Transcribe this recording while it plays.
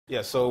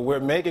Yeah, so we're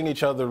making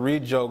each other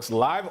read jokes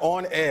live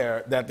on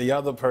air that the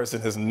other person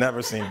has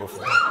never seen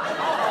before.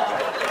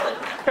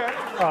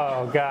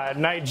 Oh, God.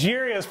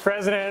 Nigeria's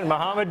President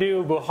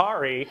Muhammadu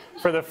Buhari,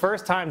 for the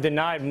first time,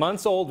 denied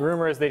months-old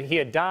rumors that he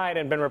had died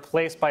and been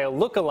replaced by a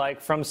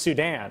look-alike from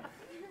Sudan.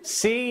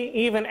 See,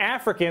 even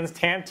Africans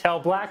can't tell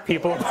black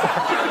people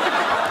apart.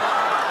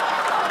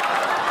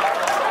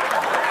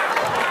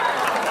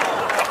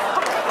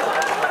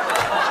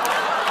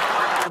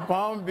 The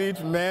Palm Beach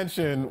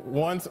mansion,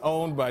 once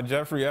owned by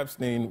Jeffrey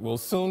Epstein, will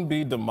soon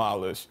be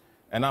demolished.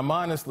 And I'm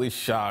honestly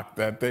shocked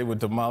that they would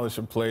demolish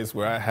a place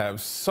where I have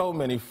so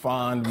many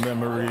fond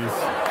memories.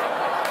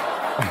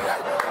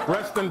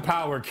 Rest in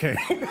power, King.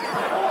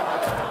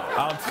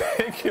 I'll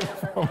take it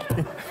from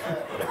you.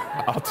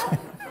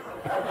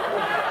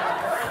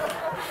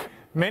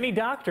 Many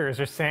doctors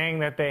are saying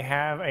that they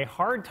have a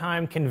hard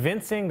time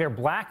convincing their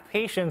black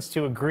patients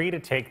to agree to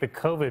take the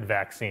COVID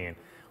vaccine.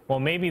 Well,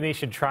 maybe they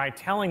should try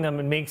telling them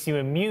it makes you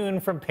immune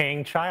from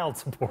paying child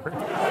support.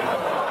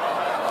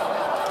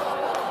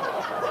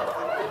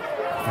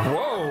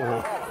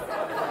 Whoa.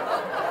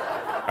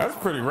 That's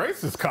pretty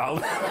racist,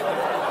 Colin.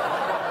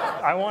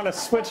 I want to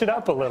switch it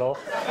up a little.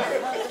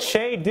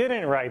 Che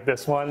didn't write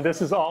this one.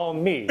 This is all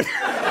me.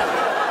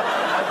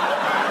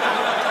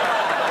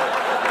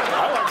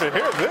 I like to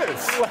hear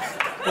this.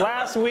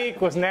 Last week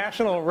was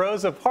National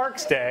Rosa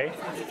Parks Day,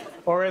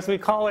 or as we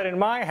call it in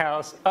my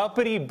house,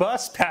 Uppity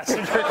Bus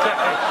Passenger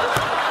Day.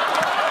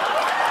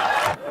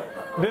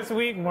 This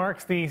week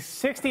marks the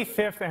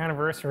 65th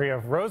anniversary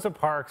of Rosa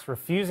Parks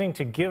refusing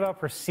to give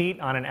up her seat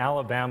on an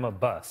Alabama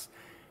bus.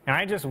 And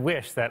I just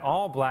wish that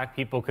all black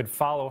people could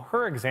follow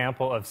her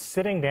example of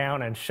sitting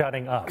down and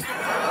shutting up.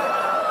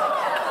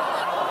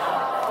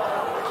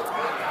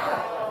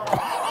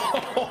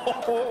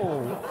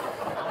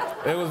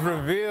 It was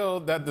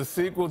revealed that the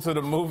sequel to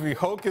the movie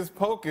Hocus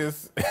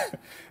Pocus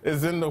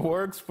is in the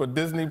works for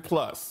Disney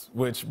Plus,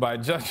 which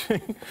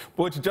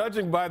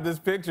judging by this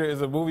picture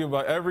is a movie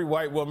about every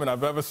white woman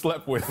I've ever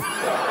slept with.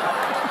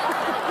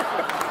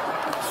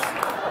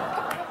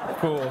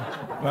 Cool.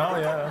 Well,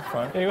 yeah, that's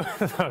fine.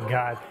 Oh,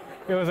 God.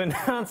 It was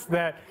announced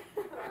that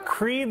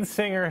Creed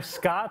singer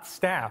Scott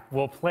Stapp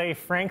will play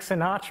Frank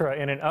Sinatra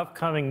in an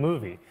upcoming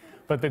movie.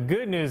 But the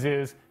good news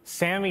is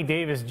Sammy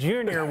Davis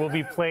Jr. will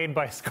be played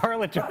by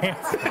Scarlett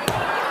Johansson.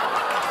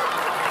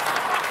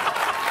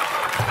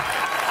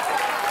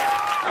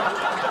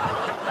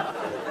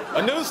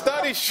 A new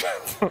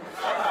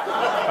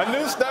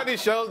study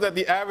shows that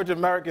the average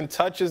American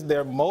touches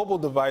their mobile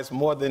device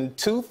more than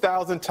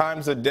 2,000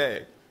 times a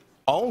day.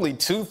 Only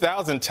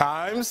 2,000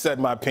 times, said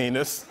my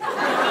penis.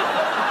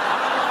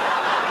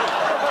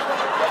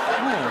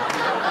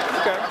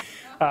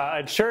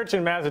 A church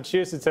in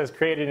Massachusetts has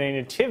created a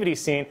nativity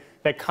scene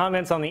that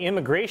comments on the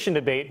immigration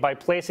debate by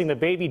placing the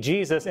baby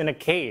Jesus in a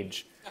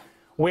cage,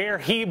 where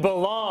he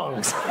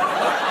belongs. Whoa.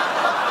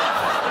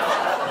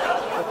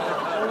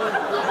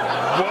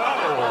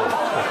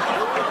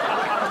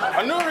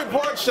 A new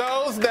report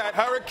shows that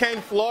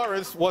Hurricane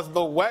Florence was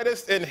the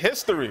wettest in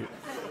history.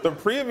 The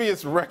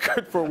previous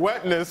record for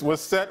wetness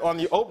was set on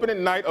the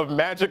opening night of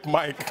Magic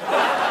Mike.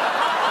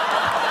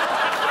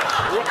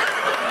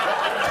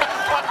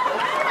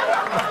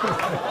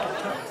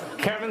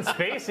 Kevin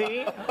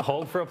Spacey,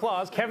 hold for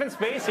applause, Kevin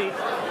Spacey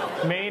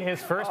made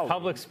his first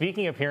public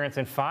speaking appearance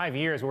in 5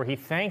 years where he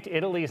thanked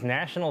Italy's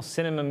National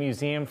Cinema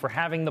Museum for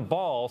having the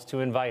balls to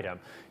invite him.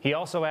 He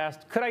also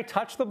asked, "Could I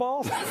touch the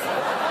balls?"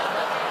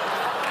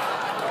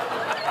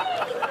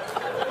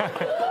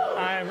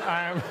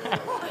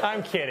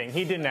 I'm kidding.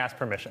 He didn't ask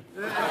permission.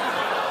 It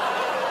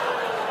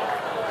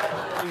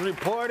was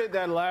reported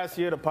that last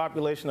year the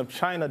population of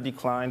China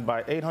declined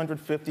by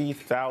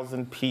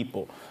 850,000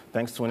 people,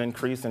 thanks to an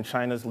increase in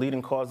China's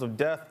leading cause of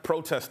death,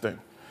 protesting.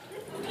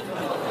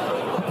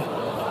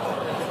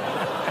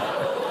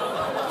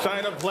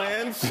 China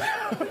plans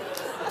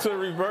to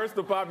reverse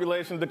the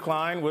population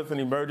decline with an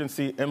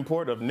emergency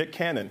import of Nick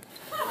Cannon.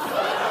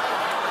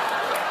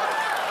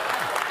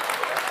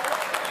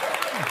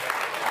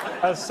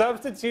 A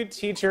substitute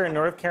teacher in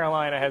North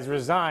Carolina has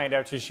resigned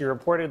after she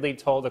reportedly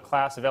told a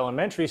class of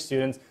elementary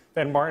students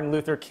that Martin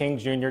Luther King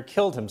Jr.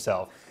 killed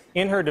himself.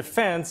 In her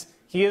defense,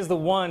 he is the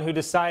one who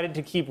decided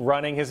to keep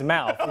running his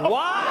mouth.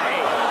 Why?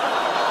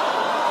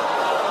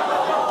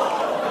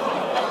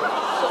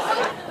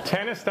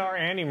 Tennis star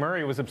Andy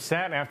Murray was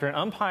upset after an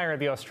umpire at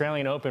the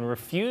Australian Open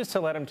refused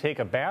to let him take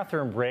a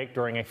bathroom break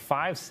during a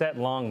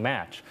 5-set-long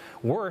match.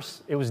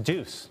 Worse, it was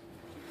deuce.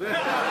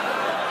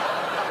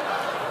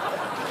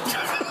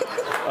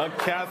 A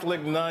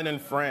Catholic nun in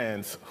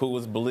France, who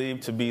was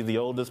believed to be the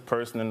oldest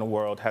person in the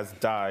world, has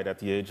died at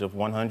the age of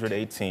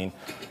 118.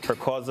 Her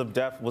cause of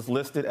death was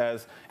listed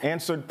as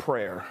answered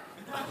prayer.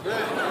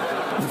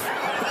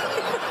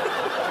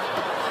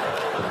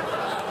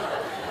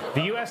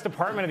 The U.S.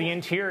 Department of the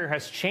Interior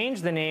has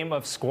changed the name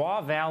of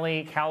Squaw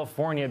Valley,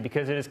 California,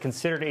 because it is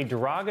considered a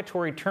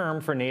derogatory term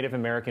for Native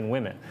American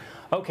women.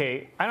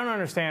 Okay, I don't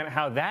understand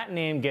how that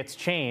name gets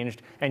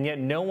changed, and yet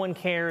no one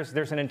cares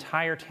there's an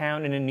entire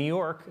town in New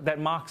York that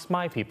mocks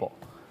my people.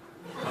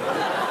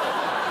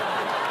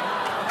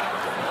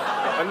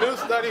 new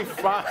study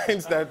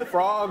finds that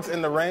frogs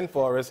in the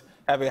rainforest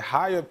have a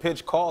higher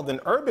pitch call than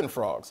urban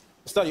frogs.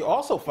 The study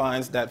also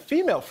finds that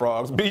female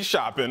frogs be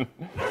shopping.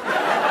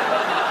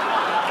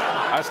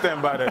 I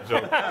stand by that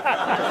joke.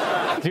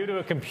 Due to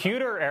a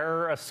computer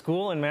error, a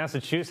school in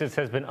Massachusetts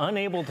has been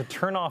unable to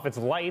turn off its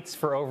lights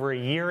for over a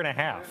year and a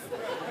half.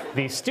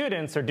 The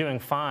students are doing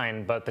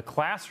fine, but the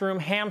classroom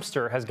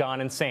hamster has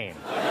gone insane.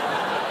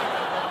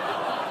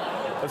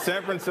 A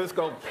San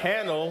Francisco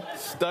panel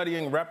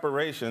studying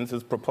reparations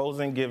is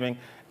proposing giving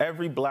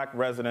every black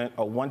resident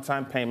a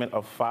one-time payment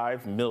of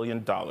 $5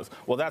 million.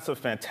 Well, that's a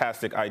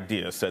fantastic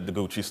idea, said the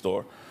Gucci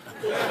store.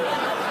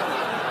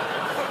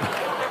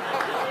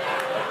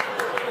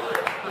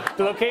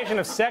 The location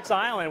of Sex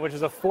Island, which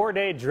is a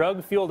 4-day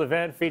drug-fueled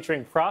event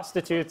featuring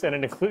prostitutes and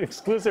an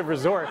exclusive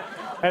resort,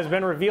 has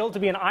been revealed to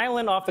be an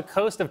island off the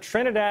coast of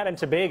Trinidad and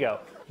Tobago.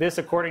 This,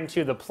 according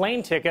to the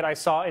plane ticket I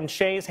saw in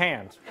Shay's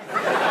hand.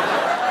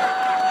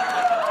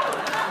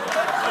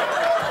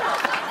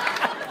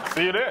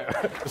 See you there.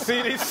 The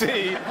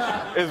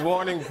CDC is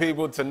warning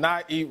people to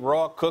not eat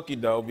raw cookie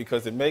dough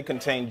because it may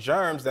contain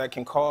germs that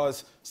can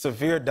cause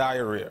severe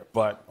diarrhea.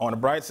 But on the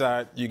bright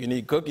side, you can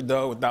eat cookie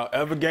dough without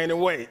ever gaining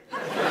weight.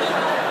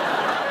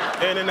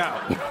 In and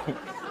out.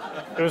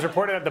 It was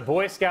reported that the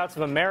Boy Scouts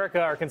of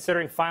America are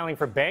considering filing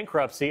for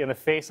bankruptcy in the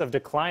face of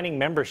declining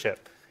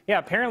membership. Yeah,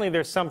 apparently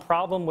there's some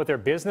problem with their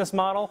business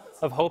model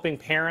of hoping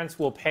parents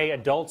will pay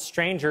adult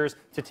strangers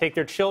to take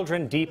their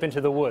children deep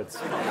into the woods.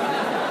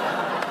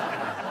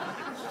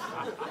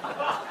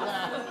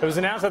 It was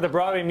announced that the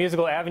Broadway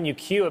musical Avenue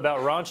Q about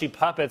raunchy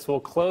puppets will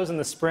close in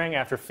the spring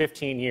after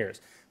 15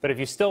 years. But if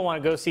you still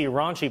want to go see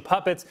raunchy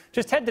puppets,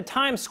 just head to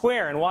Times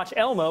Square and watch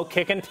Elmo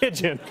kicking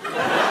pigeon.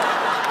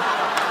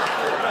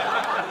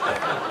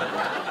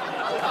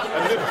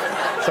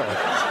 Sorry.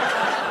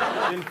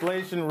 The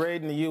inflation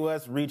rate in the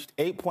U.S. reached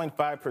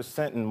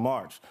 8.5% in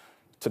March.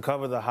 To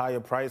cover the higher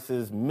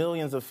prices,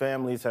 millions of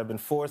families have been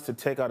forced to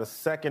take out a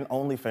second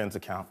OnlyFans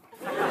account.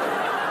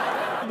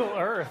 Google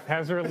Earth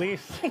has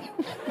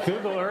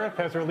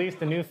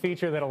released a new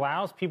feature that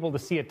allows people to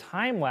see a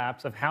time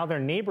lapse of how their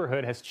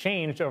neighborhood has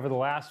changed over the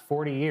last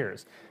 40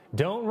 years.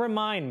 Don't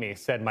remind me,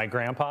 said my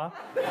grandpa.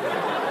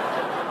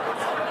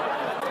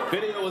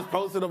 Video was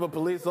posted of a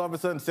police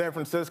officer in San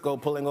Francisco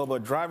pulling over a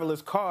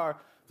driverless car,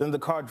 then the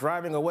car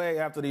driving away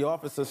after the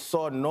officer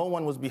saw no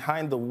one was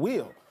behind the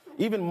wheel.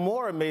 Even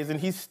more amazing,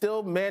 he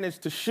still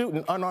managed to shoot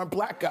an unarmed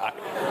black guy.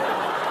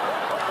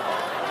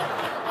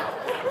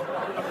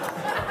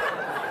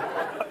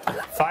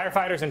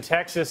 Firefighters in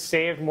Texas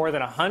saved more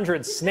than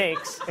 100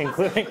 snakes,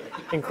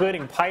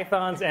 including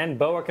pythons and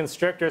boa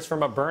constrictors,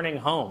 from a burning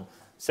home.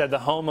 Said the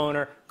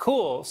homeowner,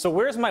 "Cool, so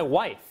where's my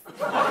wife?"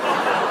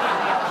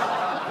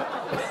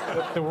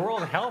 The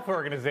World Health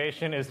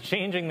Organization is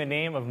changing the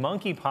name of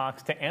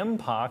monkeypox to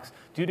Mpox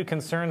due to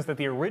concerns that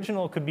the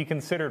original could be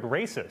considered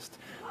racist,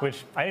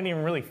 which I didn't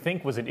even really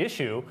think was an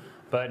issue,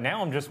 but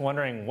now I'm just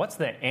wondering, what's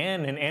the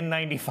N in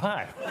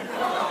N95?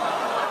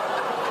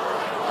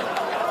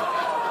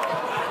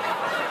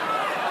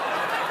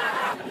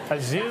 A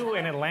zoo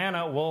in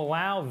Atlanta will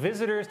allow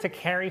visitors to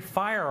carry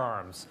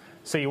firearms.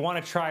 So you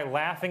want to try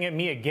laughing at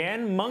me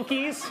again,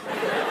 monkeys?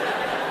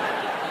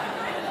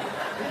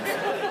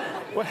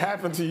 What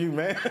happened to you,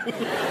 man?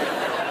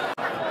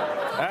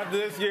 After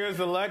this year's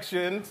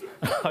elections,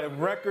 a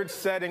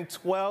record-setting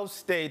 12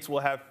 states will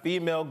have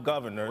female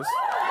governors,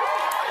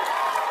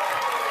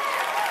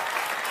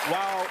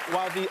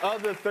 while the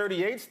other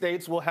 38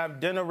 states will have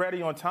dinner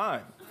ready on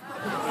time.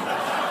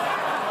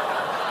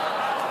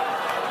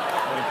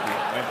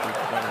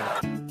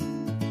 Thank you.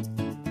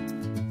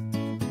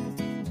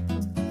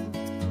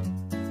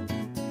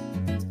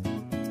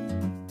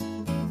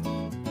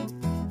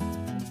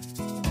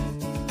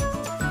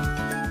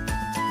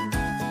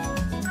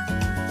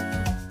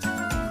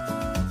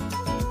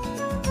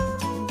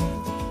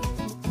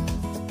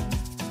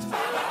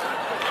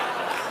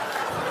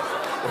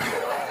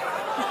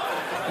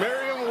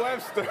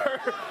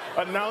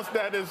 Announced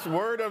that its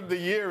word of the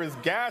year is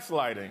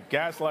gaslighting.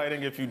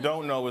 Gaslighting, if you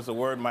don't know, is a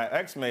word my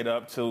ex made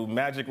up to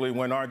magically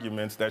win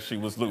arguments that she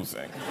was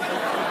losing.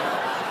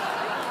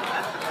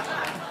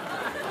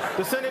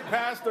 The Senate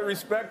passed the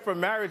Respect for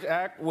Marriage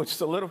Act, which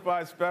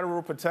solidifies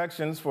federal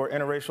protections for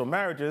interracial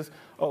marriages.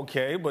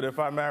 Okay, but if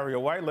I marry a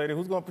white lady,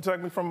 who's going to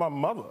protect me from my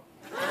mother?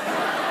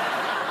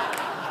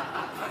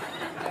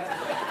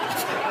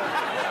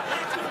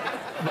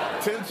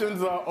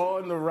 Tensions are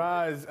on the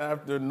rise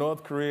after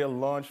North Korea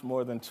launched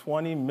more than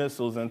 20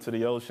 missiles into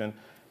the ocean,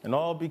 and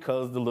all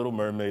because the Little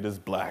Mermaid is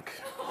black.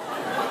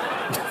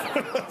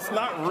 It's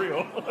not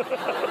real.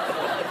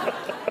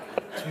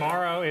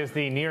 Tomorrow is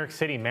the New York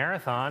City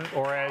Marathon,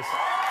 or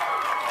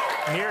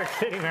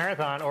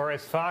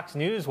as Fox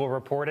News will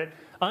report it,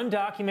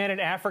 undocumented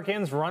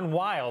Africans run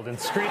wild in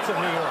streets of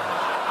New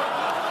York.